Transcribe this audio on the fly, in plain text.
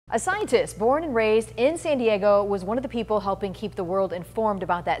A scientist born and raised in San Diego was one of the people helping keep the world informed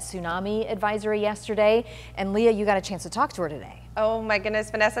about that tsunami advisory yesterday. And Leah, you got a chance to talk to her today. Oh my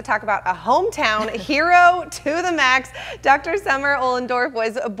goodness, Vanessa, talk about a hometown hero to the max. Dr. Summer Ohlendorf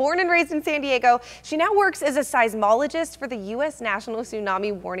was born and raised in San Diego. She now works as a seismologist for the U.S. National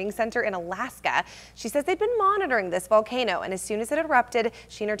Tsunami Warning Center in Alaska. She says they've been monitoring this volcano, and as soon as it erupted,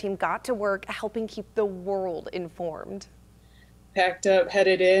 she and her team got to work helping keep the world informed. Packed up,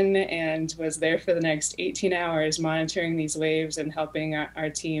 headed in, and was there for the next 18 hours monitoring these waves and helping our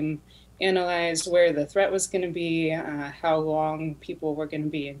team analyze where the threat was going to be, how long people were going to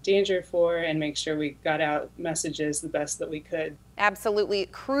be in danger for, and make sure we got out messages the best that we could. Absolutely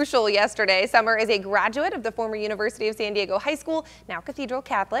crucial yesterday. Summer is a graduate of the former University of San Diego High School, now Cathedral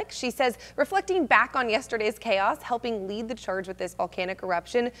Catholic. She says reflecting back on yesterday's chaos, helping lead the charge with this volcanic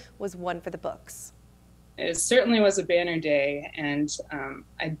eruption was one for the books. It certainly was a banner day, and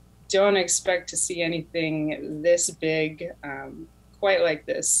I don't expect to see anything this big quite like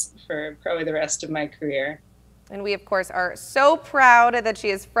this for probably the rest of my career. And we, of course, are so proud that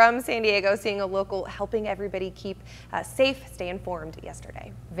she is from San Diego, seeing a local helping everybody keep safe, stay informed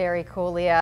yesterday. Very cool, Leah.